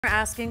We're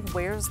asking,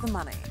 where's the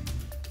money?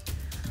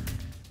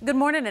 Good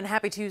morning and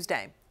happy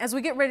Tuesday. As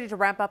we get ready to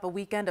wrap up a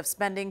weekend of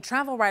spending,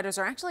 travel writers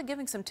are actually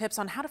giving some tips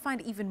on how to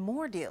find even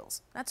more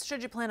deals. That's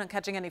should you plan on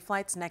catching any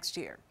flights next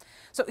year.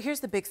 So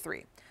here's the big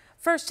three.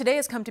 First, today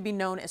has come to be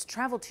known as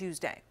Travel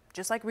Tuesday.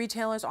 Just like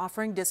retailers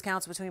offering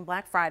discounts between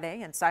Black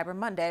Friday and Cyber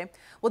Monday,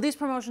 well, these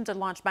promotions are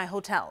launched by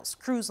hotels,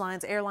 cruise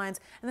lines,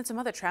 airlines, and then some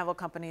other travel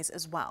companies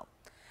as well.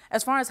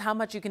 As far as how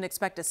much you can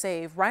expect to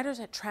save, writers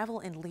at Travel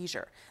and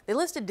Leisure, they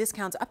listed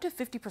discounts up to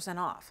 50%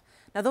 off.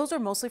 Now, those are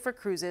mostly for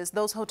cruises.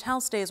 Those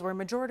hotel stays were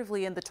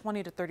majoritively in the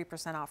 20 to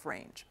 30% off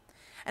range.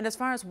 And as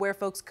far as where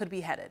folks could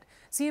be headed,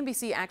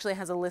 CNBC actually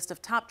has a list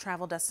of top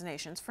travel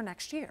destinations for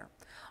next year.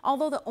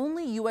 Although the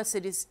only U.S.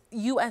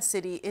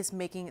 city is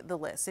making the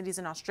list. Cities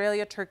in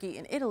Australia, Turkey,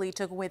 and Italy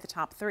took away the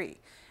top 3.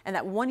 And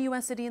that one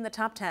U.S. city in the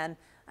top 10,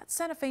 that's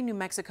Santa Fe, New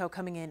Mexico,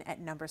 coming in at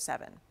number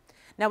 7.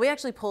 Now, we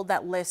actually pulled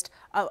that list,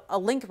 a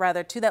link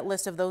rather, to that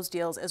list of those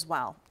deals as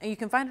well. And you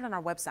can find it on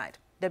our website,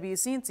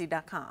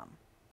 WCNC.com.